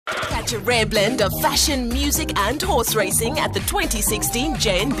Create a rare blend of fashion, music and horse racing at the 2016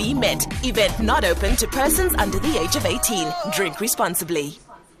 J&B Met. Event not open to persons under the age of 18. Drink responsibly.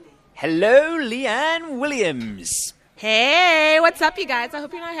 Hello, Leigh-Anne Williams. Hey, what's up, you guys? I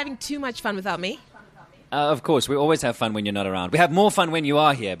hope you're not having too much fun without me. Of course, we always have fun when you're not around. We have more fun when you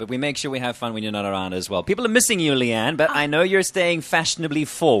are here, but we make sure we have fun when you're not around as well. People are missing you, Leigh-Anne, but I know you're staying fashionably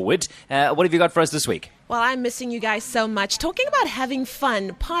forward. What have you got for us this week? Well, I'm missing you guys so much. Talking about having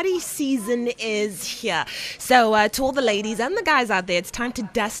fun, party season is here. So to all the ladies and the guys out there, it's time to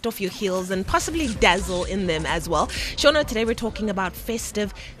dust off your heels and possibly dazzle in them as well. Shona, today we're talking about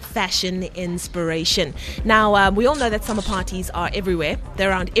festive fashion inspiration. Now, we all know that summer parties are everywhere.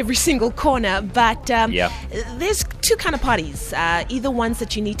 They're around every single corner, but there's two kind of parties. Either ones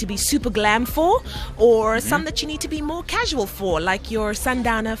that you need to be super glam for, or some that you need to be more casual for, like your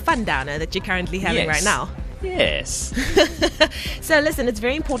sundowner, fundowner that you're currently having right now. Yes. So listen, it's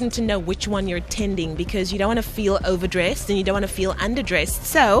very important to know which one you're attending because you don't want to feel overdressed and you don't want to feel underdressed.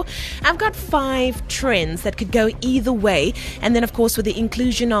 So I've got 5 trends that could go either way. And then, of course, with the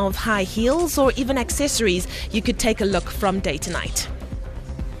inclusion of high heels or even accessories, you could take a look from day to night.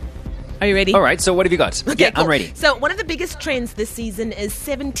 Are you ready? All right, so what have you got? Okay, cool. I'm ready. So one of the biggest trends this season is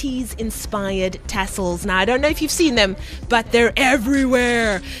 70s inspired tassels. Now, I don't know if you've seen them, but they're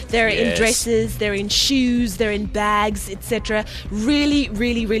everywhere. They're in dresses, they're in shoes, they're in bags, etc. Really,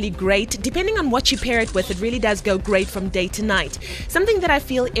 really, really great. Depending on what you pair it with, it really does go great from day to night. Something that I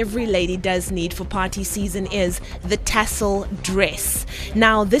feel every lady does need for party season is the tassel dress.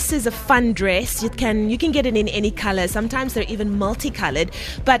 Now, this is a fun dress. You can get it in any color. Sometimes they're even multicolored,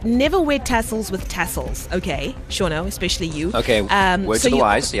 but never wear tassels with tassels, okay? Shauno, especially you. Okay, words of the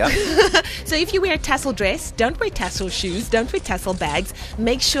wise, yeah. So if you wear a tassel dress, don't wear tassel shoes, don't wear tassel bags.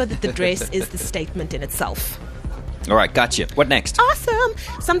 Make sure that the dress is the statement in itself. All right, gotcha. What next? Awesome.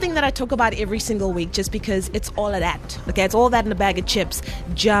 Something that I talk about every single week just because it's all of that. Okay, it's all that in a bag of chips.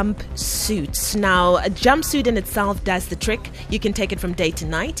 Jumpsuits. Now, a jumpsuit in itself does the trick. You can take it from day to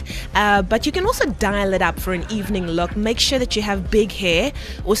night, but you can also dial it up for an evening look. Make sure that you have big hair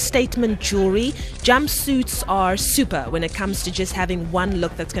or statement jewelry. Jumpsuits are super when it comes to just having one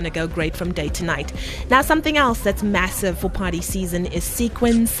look that's going to go great from day to night. Now, something else that's massive for party season is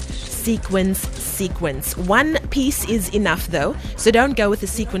sequins. One piece is enough though, so don't go with a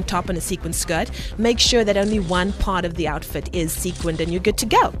sequin top and a sequin skirt. Make sure that only one part of the outfit is sequined and you're good to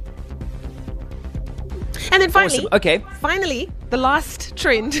go. And then finally, finally, the last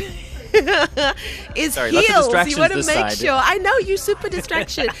trend is heels. You want to make sure. I know you super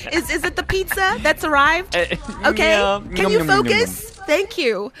distraction. Is it the pizza that's arrived? Okay, can you focus? Thank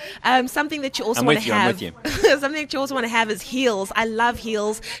you. Something that you also want to have. Something that you also want to have is heels. I love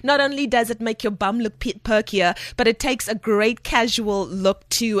heels. Not only does it make your bum look perkier, but it takes a great casual look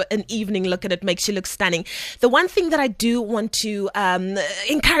to an evening look, and it makes you look stunning. The one thing that I do want to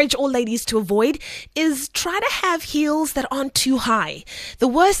encourage all ladies to avoid is try to have heels that aren't too high. The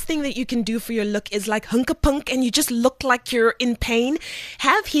worst thing that you can do for your look is like hunka-punk and you just look like you're in pain.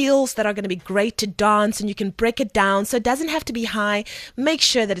 Have heels that are going to be great to dance and you can break it down so it doesn't have to be high. Make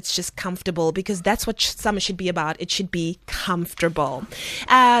sure that it's just comfortable because that's what summer should be about. It should be comfortable.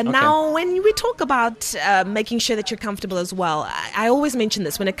 Now, when we talk about making sure that you're comfortable as well, I always mention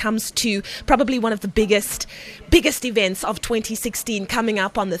this when it comes to probably one of the biggest events of 2016 coming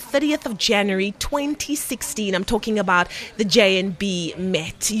up on the 30th of January 2016. I'm talking about the J&B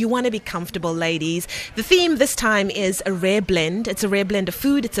Met. You want to be comfortable, ladies. The theme this time is a rare blend. It's a rare blend of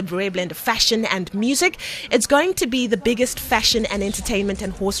food. It's a rare blend of fashion and music. It's going to be the biggest fashion and entertainment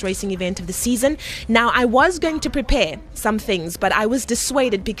and horse racing event of the season. Now, I was going to prepare some things, but I was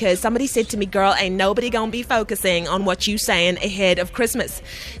dissuaded because somebody said to me, girl, ain't nobody gonna be focusing on what you saying ahead of Christmas.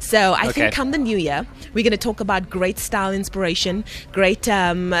 So I think come the new year, we're going to talk about great style inspiration, great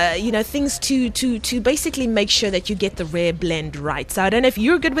things to basically make sure that you get the rare blend right. So I don't know if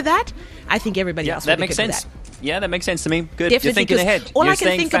you're good with that. I think everybody else will be good with that. Yeah, that makes sense to me. Good. Definitely, you're thinking ahead. You're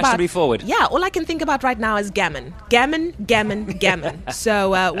staying fashionably forward. Yeah, all I can think about right now is gammon.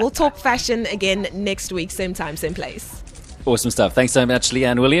 So we'll talk fashion again next week, same time, same place. Awesome stuff. Thanks so much,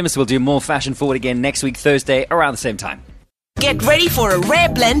 Leigh-Anne Williams. We'll do more Fashion Forward again next week, Thursday, around the same time. Get ready for a rare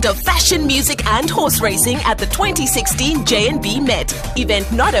blend of fashion, music and horse racing at the 2016 J&B Met.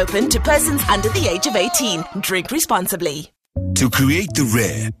 Event not open to persons under the age of 18. Drink responsibly. To create the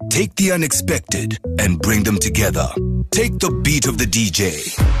rare, take the unexpected and bring them together. Take the beat of the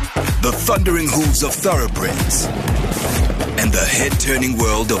DJ, the thundering hooves of thoroughbreds, and the head-turning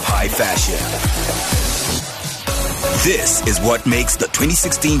world of high fashion. This is what makes the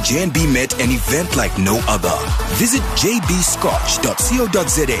 2016 J&B Met an event like no other. Visit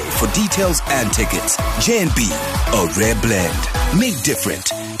jbscotch.co.za for details and tickets. J&B, a rare blend. Made different.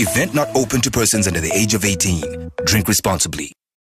 Event not open to persons under the age of 18. Drink responsibly.